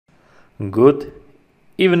Good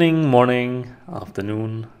evening, morning,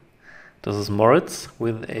 afternoon. This is Moritz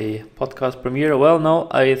with a podcast premiere. Well, no,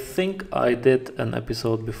 I think I did an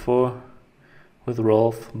episode before with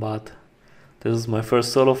Rolf, but this is my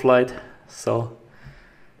first solo flight, so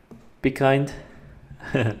be kind.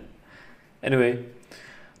 Anyway,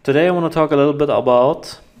 today I want to talk a little bit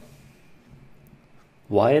about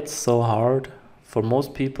why it's so hard for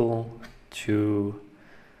most people to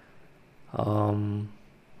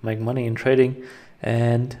make money in trading.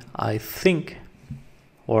 And I'm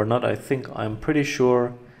pretty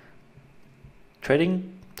sure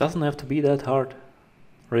trading doesn't have to be that hard,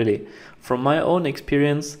 really. From my own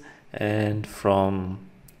experience and from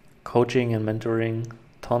coaching and mentoring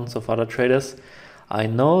tons of other traders, I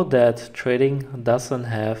know that trading doesn't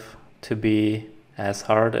have to be as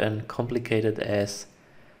hard and complicated as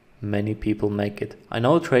many people make it. I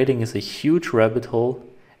know trading is a huge rabbit hole,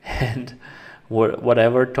 and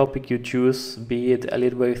whatever topic you choose, be it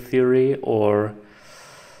Elliott wave theory or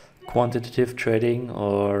quantitative trading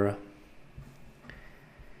or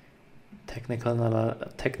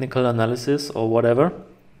technical analysis or whatever,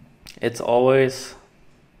 it's always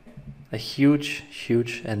a huge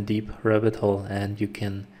and deep rabbit hole, and you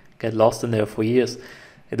can get lost in there for years.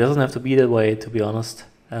 It doesn't have to be that way, to be honest.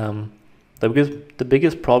 The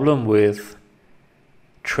biggest problem with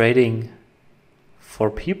trading for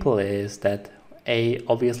people is that A,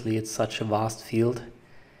 obviously it's such a vast field,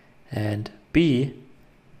 and B,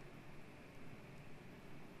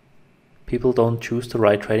 people don't choose the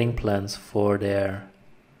right trading plans for their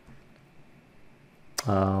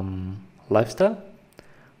lifestyle,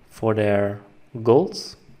 for their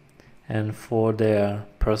goals, and for their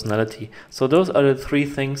personality. So those are the three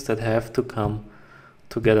things that have to come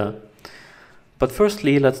together. But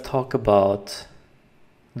firstly, let's talk about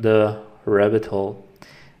the rabbit hole.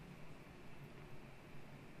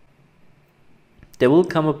 There will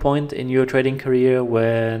come a point in your trading career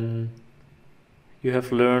when you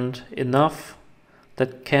have learned enough.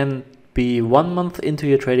 That can be 1 month into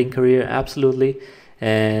your trading career, absolutely,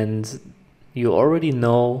 and you already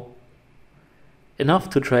know enough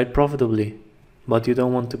to trade profitably, but you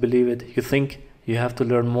don't want to believe it. You think you have to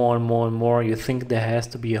learn more and more and more. You think there has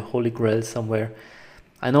to be a holy grail somewhere.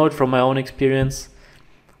 I know it from my own experience.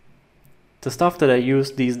 The stuff that I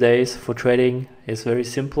use these days for trading is very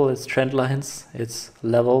simple. It's trend lines, it's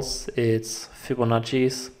levels, it's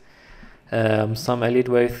Fibonacci's, some Elliott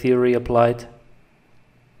wave theory applied.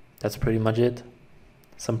 That's pretty much it.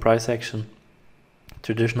 Some price action,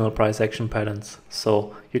 traditional price action patterns.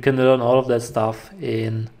 So you can learn all of that stuff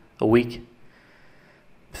in a week.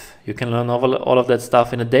 You can learn all of that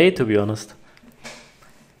stuff in a day, to be honest.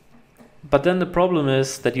 But then the problem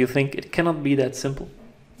is that you think it cannot be that simple.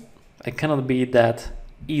 It cannot be that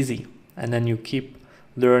easy. And then you keep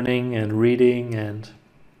learning and reading and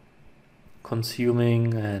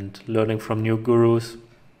consuming and learning from new gurus,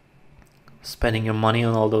 spending your money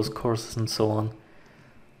on all those courses and so on.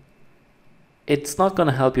 It's not going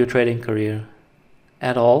to help your trading career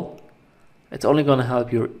at all. It's only going to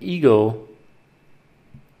help your ego.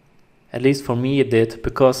 At least for me it did,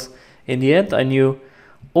 because in the end I knew,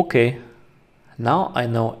 okay, now I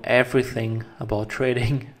know everything about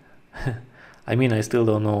trading. I mean, I still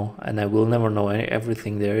don't know, and I will never know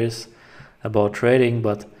everything there is about trading,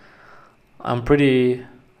 but I'm pretty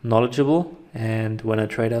knowledgeable. And when a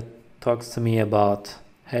trader talks to me about,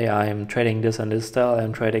 hey, I'm trading this and this style,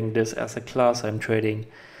 I'm trading this asset class, I'm trading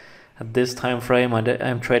at this time frame,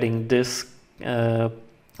 I'm trading this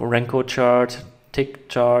Renko chart, tick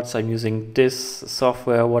charts, I'm using this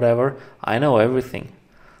software, whatever, I know everything.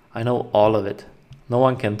 I know all of it. No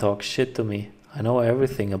one can talk shit to me. I know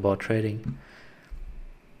everything about trading.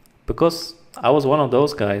 Because I was one of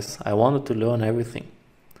those guys. I wanted to learn everything.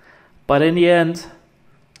 But in the end,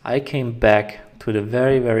 I came back to the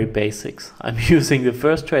very basics. I'm using the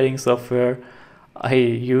first trading software I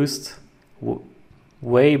used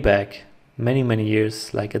way back, many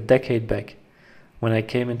years, like a decade back. When I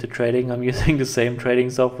came into trading, I'm using the same trading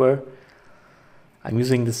software. I'm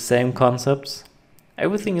using the same concepts.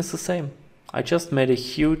 Everything is the same. I just made a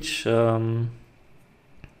huge,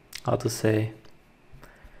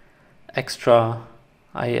 extra,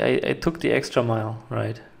 I took the extra mile,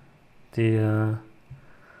 right? The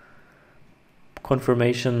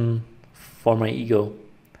confirmation for my ego.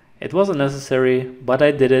 It wasn't necessary, but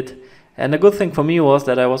I did it. And the good thing for me was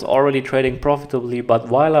that I was already trading profitably, but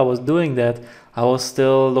while I was doing that, I was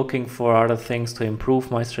still looking for other things to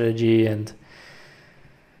improve my strategy and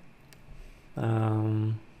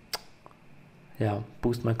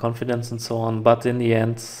boost my confidence and so on. But in the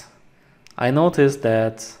end, I noticed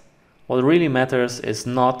that What really matters is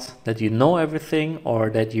not that you know everything or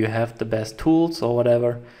that you have the best tools or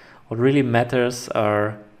whatever. What really matters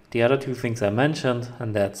are the other two things I mentioned,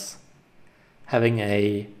 and that's having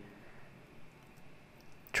a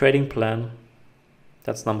trading plan.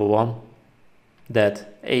 That's number one.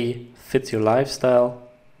 That A, fits your lifestyle,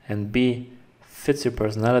 and B, fits your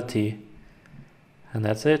personality. And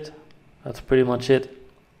that's it. That's pretty much it.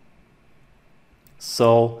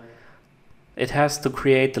 So it has to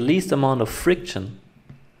create the least amount of friction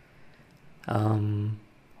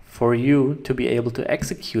for you to be able to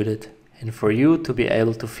execute it and for you to be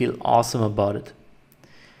able to feel awesome about it.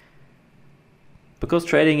 Because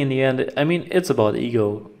trading in the end, I mean, it's about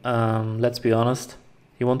ego. Let's be honest.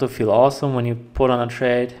 You want to feel awesome when you put on a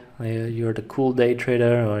trade. You're the cool day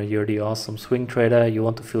trader or you're the awesome swing trader. You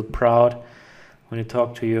want to feel proud when you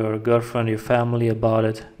talk to your girlfriend, your family about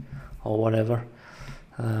it or whatever.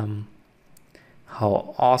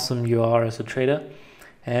 How awesome you are as a trader.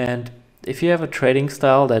 And if you have a trading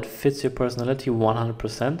style that fits your personality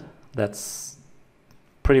 100%, that's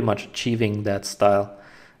pretty much achieving that style.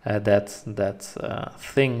 That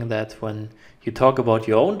thing that when you talk about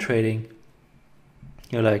your own trading,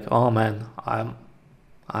 you're like, oh man,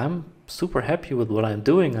 I'm super happy with what I'm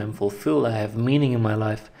doing. I'm fulfilled. I have meaning in my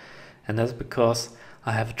life. And that's because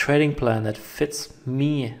I have a trading plan that fits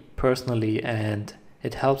me personally and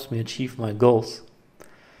it helps me achieve my goals.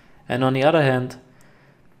 And on the other hand,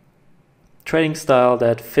 a trading style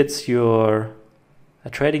that fits your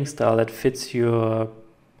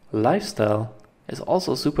lifestyle is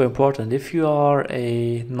also super important. If you are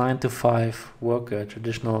a 9-to-5 worker, a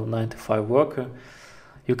traditional 9-to-5 worker,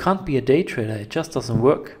 you can't be a day trader. It just doesn't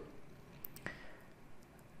work.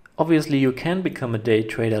 Obviously, you can become a day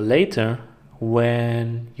trader later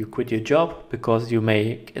when you quit your job because you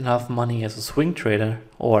make enough money as a swing trader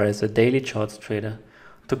or as a daily charts trader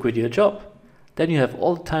to quit your job. Then you have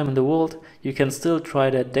all the time in the world. You can still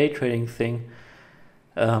try that day trading thing.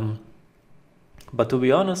 But to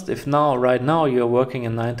be honest, if right now you're working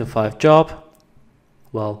a 9-to-5 job,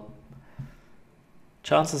 well,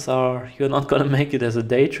 chances are you're not gonna make it as a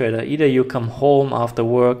day trader. Either you come home after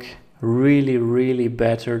work really, really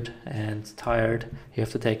battered and tired. You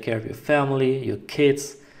have to take care of your family, your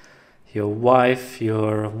kids, your wife,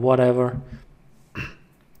 your whatever.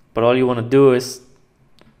 But all you want to do is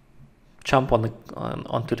jump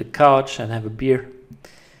onto the couch and have a beer.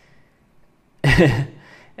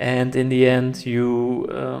 And in the end, you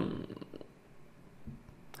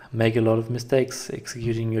make a lot of mistakes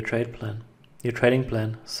executing your trading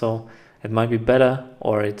plan. So it might be better,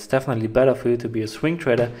 or it's definitely better for you to be a swing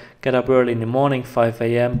trader. Get up early in the morning, 5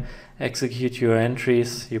 a.m., execute your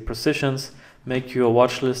entries, your positions, make your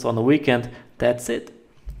watch list on the weekend. That's it.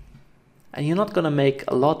 And you're not going to make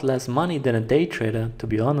a lot less money than a day trader, to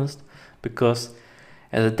be honest, because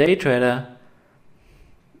as a day trader,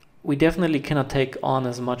 we definitely cannot take on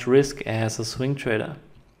as much risk as a swing trader.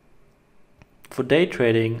 For day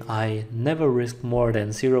trading, I never risk more than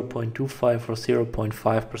 0.25 or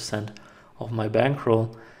 0.5% of my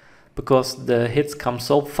bankroll because the hits come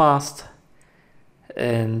so fast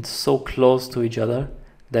and so close to each other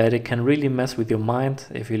that it can really mess with your mind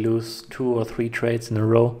if you lose 2 or 3 trades in a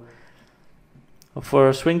row.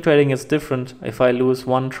 For swing trading, it's different. If I lose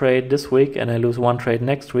one trade this week and I lose one trade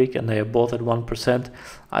next week and they are both at 1%,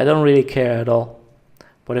 I don't really care at all.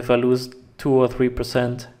 But if I lose 2 or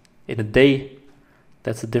 3% in a day,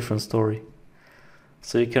 that's a different story.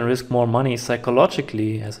 So you can risk more money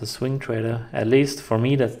psychologically as a swing trader. At least for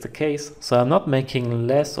me, that's the case. So I'm not making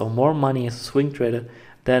less or more money as a swing trader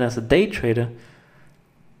than as a day trader.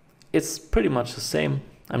 It's pretty much the same.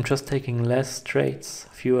 I'm just taking less trades,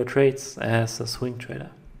 fewer trades as a swing trader.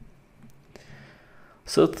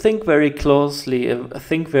 So think very closely,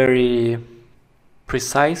 think very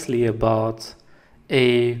precisely about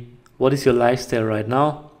A, what is your lifestyle right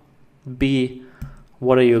now? B,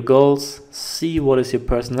 what are your goals? C, what is your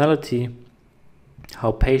personality?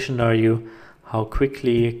 How patient are you? How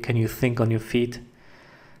quickly can you think on your feet?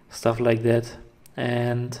 Stuff like that.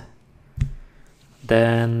 And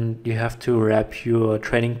then you have to wrap your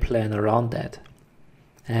training plan around that.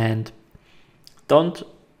 And don't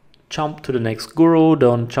jump to the next guru,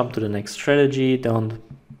 don't jump to the next strategy, don't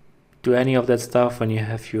do any of that stuff when you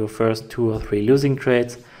have your first 2 or 3 losing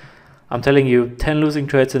trades. I'm telling you, 10 losing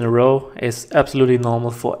trades in a row is absolutely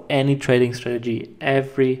normal for any trading strategy.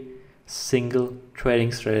 Every single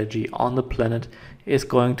trading strategy on the planet is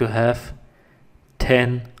going to have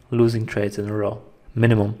 10 losing trades in a row,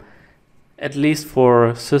 minimum. At least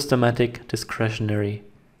for systematic discretionary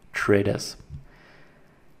traders.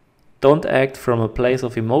 Don't act from a place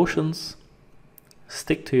of emotions.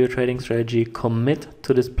 stick to your trading strategy, commit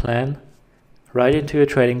to this plan, write into your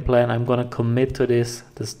trading plan, I'm gonna commit to this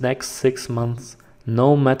next 6 months,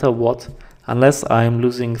 no matter what, unless I'm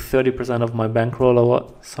losing 30% of my bankroll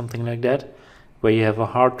or something like that, where you have a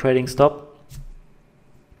hard trading stop,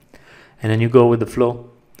 and then you go with the flow.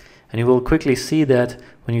 And you will quickly see that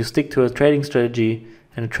when you stick to a trading strategy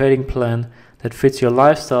and a trading plan that fits your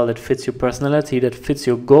lifestyle, that fits your personality, that fits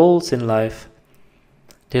your goals in life,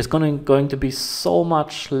 there's going to be so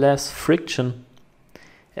much less friction,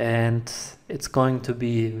 and it's going to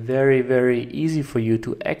be very, very easy for you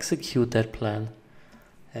to execute that plan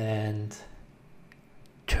and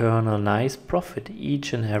turn a nice profit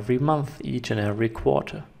each and every month, each and every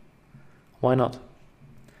quarter. Why not?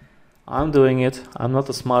 I'm doing it. I'm not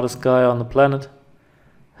the smartest guy on the planet.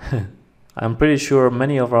 I'm pretty sure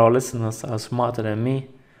many of our listeners are smarter than me,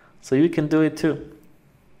 so you can do it too.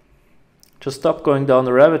 Just stop going down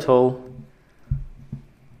the rabbit hole,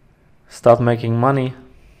 start making money,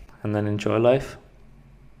 and then enjoy life.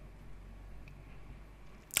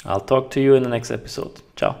 I'll talk to you in the next episode.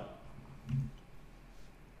 Ciao.